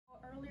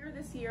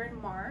this year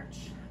in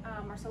March,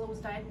 Marcello was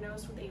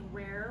diagnosed with a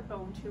rare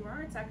bone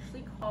tumor. It's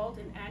actually called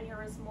an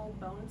aneurysmal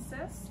bone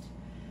cyst,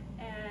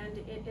 and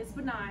it is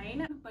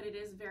benign, but it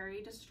is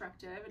very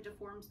destructive. It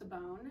deforms the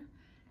bone.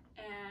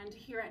 And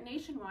here at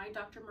Nationwide,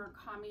 Dr.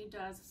 Murakami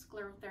does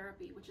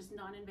sclerotherapy, which is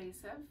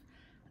non-invasive.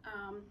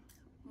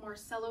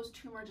 Marcello's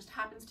tumor just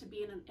happens to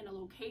be in a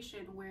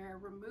location where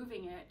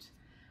removing it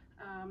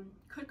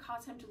could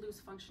cause him to lose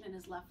function in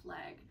his left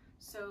leg.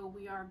 So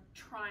we are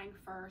trying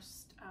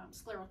first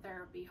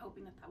sclerotherapy,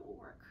 hoping that will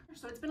work.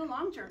 So it's been a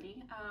long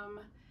journey.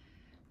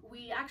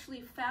 We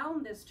actually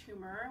found this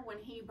tumor when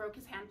he broke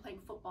his hand playing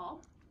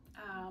football.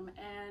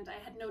 And I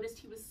had noticed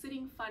he was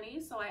sitting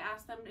funny, so I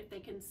asked them if they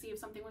can see if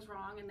something was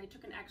wrong, and they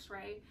took an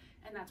x-ray,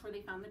 and that's where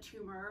they found the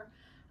tumor.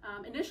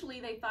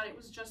 Initially, they thought it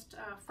was just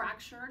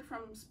fractured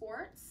from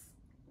sports.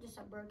 Just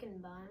a broken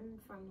bone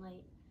from,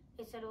 like,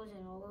 they said it was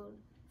an old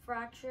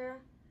fracture.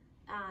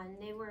 And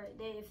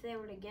if they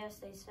were to guess,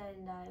 they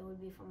said that it would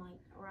be from like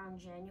around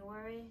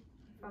January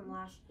from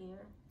last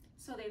year.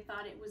 So they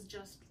thought it was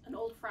just an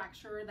old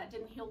fracture that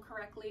didn't heal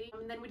correctly.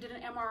 And then we did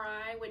an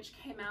MRI, which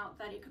came out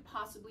that it could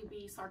possibly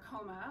be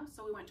sarcoma.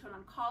 So we went to an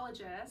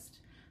oncologist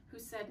who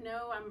said,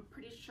 no, I'm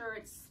pretty sure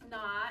it's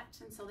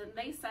not. And so then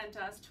they sent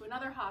us to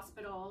another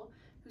hospital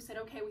who said,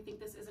 okay, we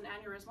think this is an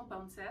aneurysmal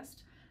bone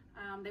cyst.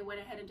 They went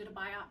ahead and did a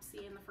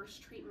biopsy in the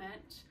first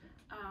treatment.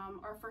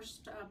 Our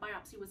first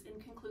biopsy was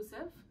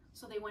inconclusive.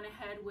 So they went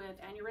ahead with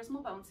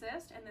aneurysmal bone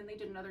cyst, and then they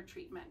did another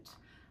treatment.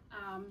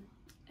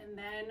 And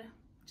then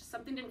just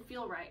something didn't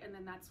feel right, and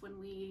then that's when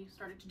we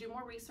started to do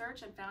more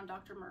research and found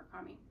Dr.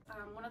 Murakami.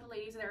 One of the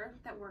ladies there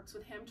that works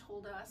with him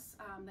told us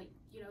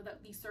that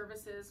these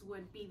services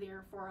would be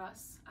there for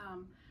us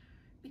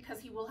because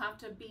he will have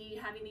to be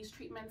having these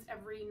treatments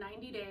every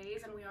 90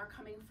 days, and we are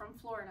coming from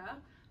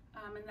Florida.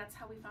 And that's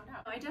how we found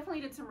out. I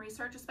definitely did some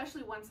research,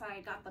 especially once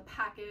I got the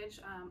package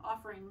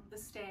offering the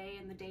stay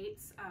and the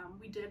dates.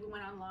 We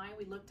went online,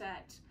 we looked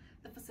at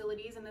the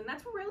facilities, and then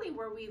that's really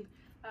where we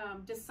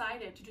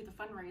decided to do the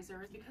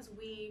fundraiser, because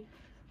we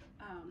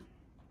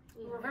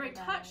were very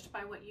touched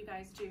by what you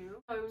guys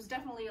do. It was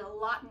definitely a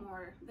lot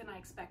more than I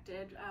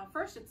expected.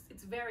 First,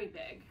 it's very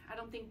big. I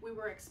don't think we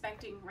were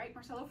expecting, right,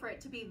 Marcello, for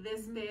it to be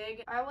this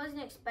big. I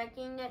wasn't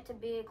expecting it to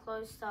be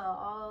close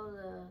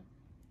to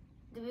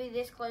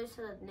this close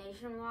to the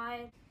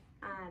Nationwide,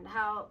 and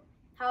how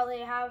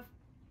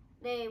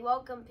they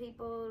welcome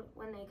people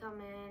when they come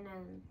in,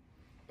 and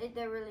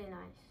they're really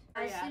nice.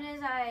 As soon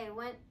as I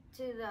went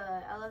to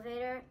the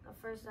elevator, the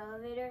first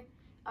elevator,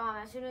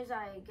 as soon as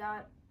I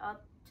got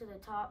up to the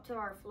top to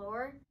our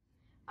floor,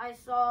 I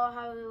saw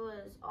how it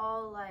was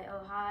all like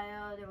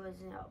Ohio. There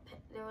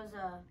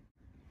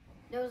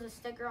was a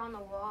sticker on the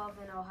wall of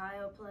an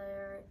Ohio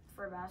player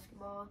for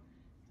basketball.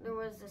 There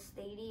was a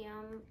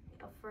stadium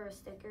for a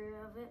sticker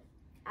of it,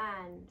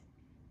 and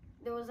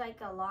there was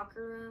like a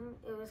locker room.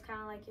 It was kind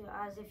of like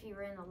as if you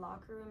were in a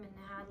locker room, and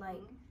it had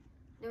like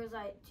there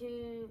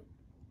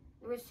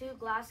was two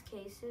glass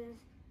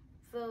cases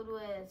filled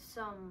with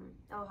some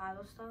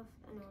Ohio stuff,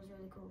 and it was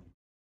really cool.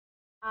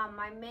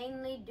 I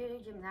mainly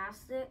do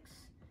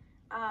gymnastics.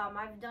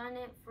 I've done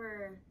it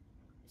for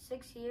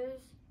 6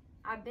 years.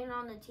 I've been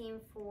on the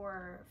team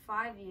for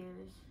 5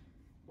 years.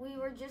 We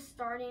were just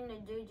starting to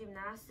do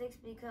gymnastics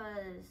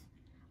because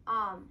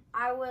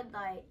I would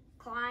like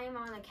climb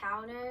on the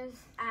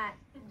counters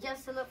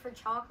just to look for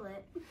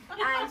chocolate.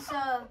 And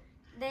so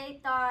they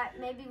thought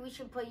maybe we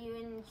should put you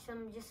in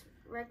some just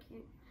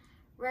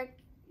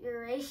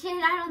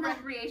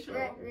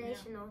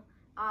recreational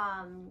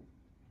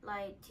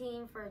like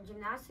team for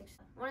gymnastics.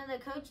 One of the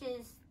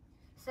coaches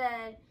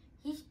said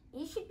he's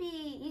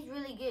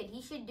really good.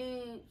 He should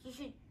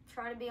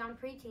try to be on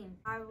pre-team.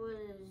 I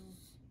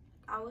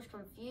was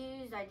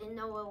confused. I didn't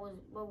know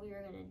what we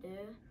were gonna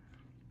do,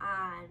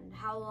 and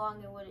how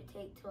long it would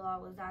take till I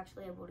was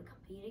actually able to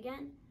compete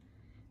again.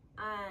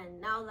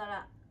 And now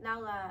that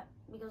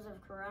because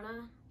of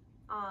Corona,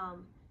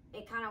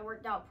 it kind of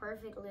worked out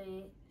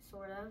perfectly,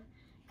 sort of,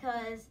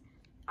 because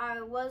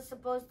I was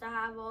supposed to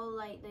have all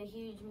like the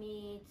huge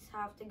meets,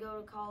 have to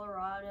go to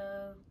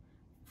Colorado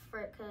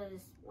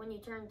because when you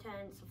turn 10,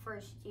 it's the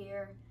first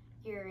year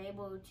you're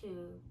able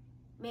to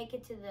make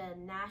it to the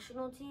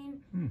national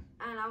team,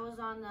 and I was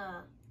on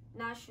the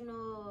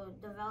national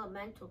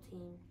developmental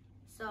team,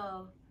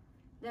 so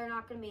they're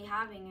not going to be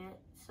having it,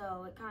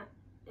 so it can't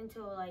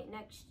until like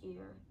next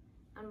year,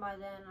 and by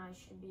then I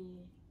should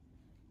be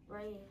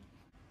ready.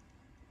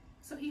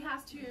 So he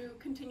has to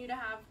continue to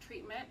have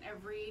treatment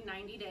every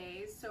 90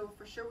 days, so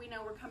for sure we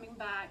know we're coming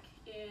back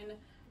in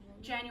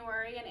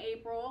January and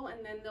April,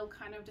 and then they'll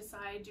kind of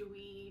decide, do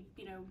we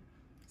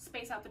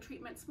space out the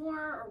treatments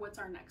more, or what's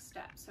our next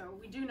step? So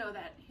we do know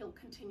that he'll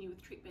continue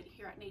with treatment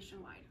here at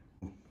Nationwide.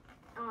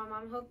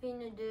 I'm hoping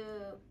to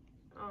do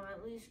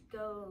at least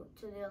go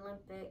to the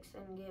Olympics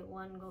and get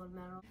 1 gold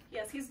medal.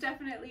 Yes, he's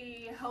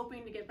definitely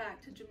hoping to get back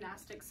to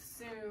gymnastics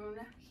soon.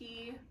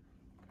 He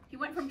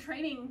went from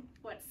training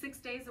 6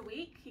 days a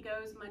week. He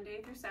goes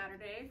Monday through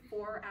Saturday,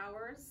 4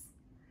 hours,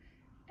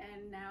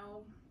 and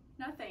now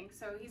nothing.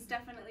 So he's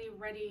definitely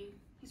ready.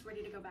 He's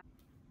ready to go back.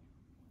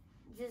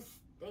 just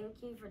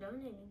thank you for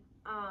donating.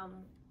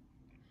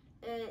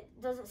 It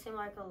doesn't seem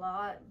like a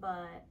lot,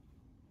 but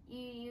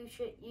you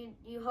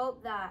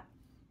hope that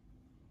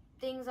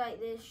things like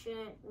this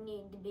shouldn't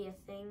need to be a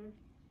thing.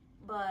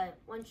 But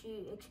once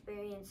you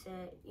experience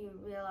it, you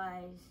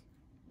realize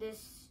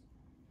this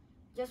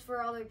just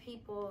for other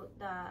people,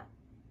 that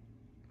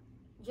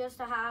just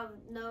to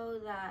know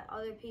that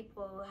other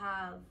people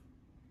have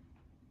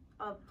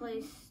a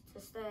place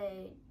to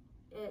stay,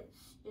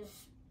 it's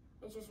just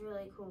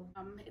really cool.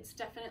 It's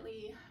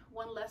definitely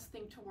one less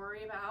thing to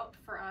worry about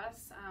for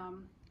us.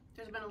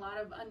 There's been a lot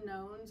of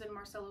unknowns in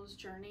Marcello's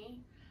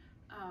journey,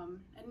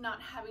 and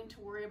not having to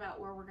worry about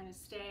where we're going to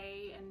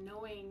stay, and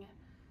knowing,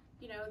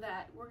 you know,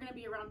 that we're going to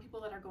be around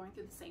people that are going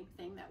through the same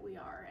thing that we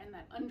are and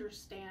that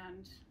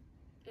understand,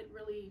 it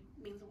really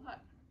means a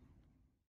lot.